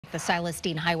make the Silas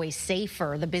Deane Highway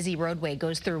safer. The busy roadway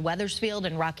goes through Wethersfield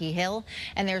and Rocky Hill,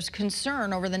 and there's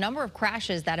concern over the number of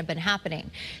crashes that have been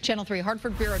happening. Channel 3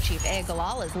 Hartford Bureau Chief Aya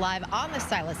Galal is live on the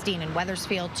Silas Deane in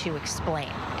Wethersfield to explain.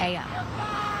 Aya.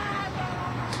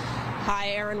 Hi,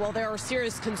 Aaron. Well, there are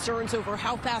serious concerns over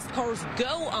how fast cars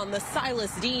go on the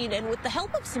Silas Deane, and with the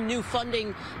help of some new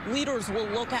funding, leaders will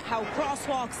look at how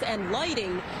crosswalks and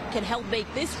lighting can help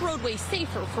make this roadway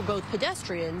safer for both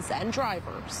pedestrians and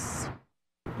drivers.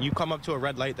 You come up to a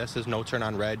red light that says no turn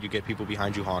on red, you get people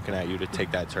behind you honking at you to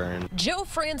take that turn. Joe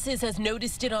Francis has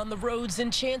noticed it on the roads,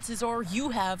 and chances are you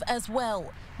have as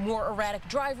well. More erratic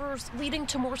drivers leading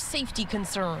to more safety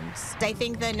concerns. I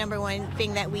think the number one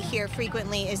thing that we hear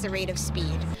frequently is the rate of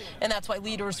speed. And that's why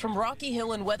leaders from Rocky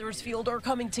Hill and Wethersfield are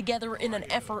coming together in an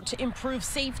effort to improve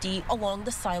safety along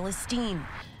the Silas Deane.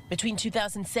 Between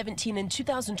 2017 and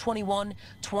 2021,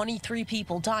 23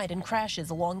 people died in crashes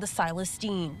along the Silas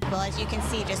Deane. Well, as you can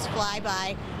see, just fly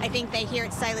by. I think they hear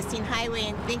it's Silas Deane Highway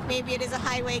and think maybe it is a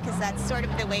highway because that's sort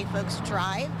of the way folks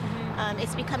drive.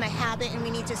 It's become a habit, and we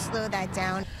need to slow that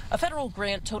down. A federal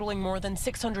grant totaling more than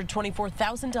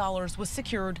 $624,000 was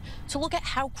secured to look at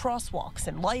how crosswalks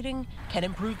and lighting can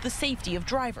improve the safety of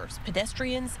drivers,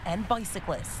 pedestrians, and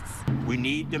bicyclists. We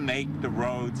need to make the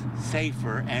roads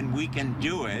safer, and we can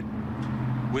do it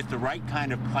with the right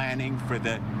kind of planning for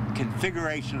the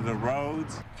configuration of the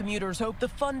roads. Commuters hope the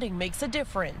funding makes a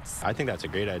difference. I think that's a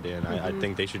great idea, and I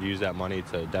think they should use that money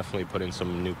to definitely put in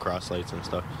some new cross lights and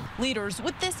stuff. Leaders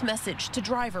with this message to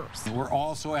drivers. We're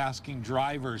also asking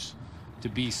drivers to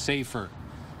be safer,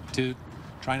 to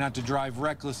try not to drive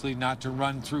recklessly, not to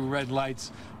run through red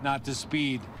lights, not to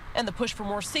speed. And the push for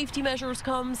more safety measures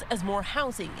comes as more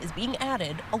housing is being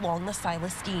added along the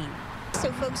Silas Deane. So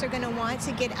folks are going to want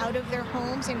to get out of their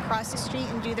homes and cross the street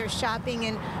and do their shopping,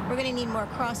 and we're going to need more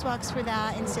crosswalks for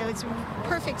that, and so it's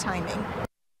perfect timing.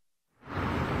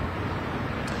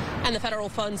 And the federal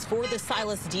funds for the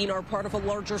Silas Deane are part of a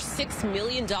larger $6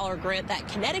 million grant that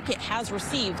Connecticut has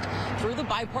received through the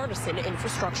bipartisan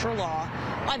infrastructure law.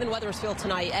 Live in Wethersfield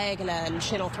tonight, Aya Galal,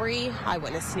 Channel 3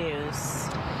 Eyewitness News.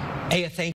 Aya, thank you.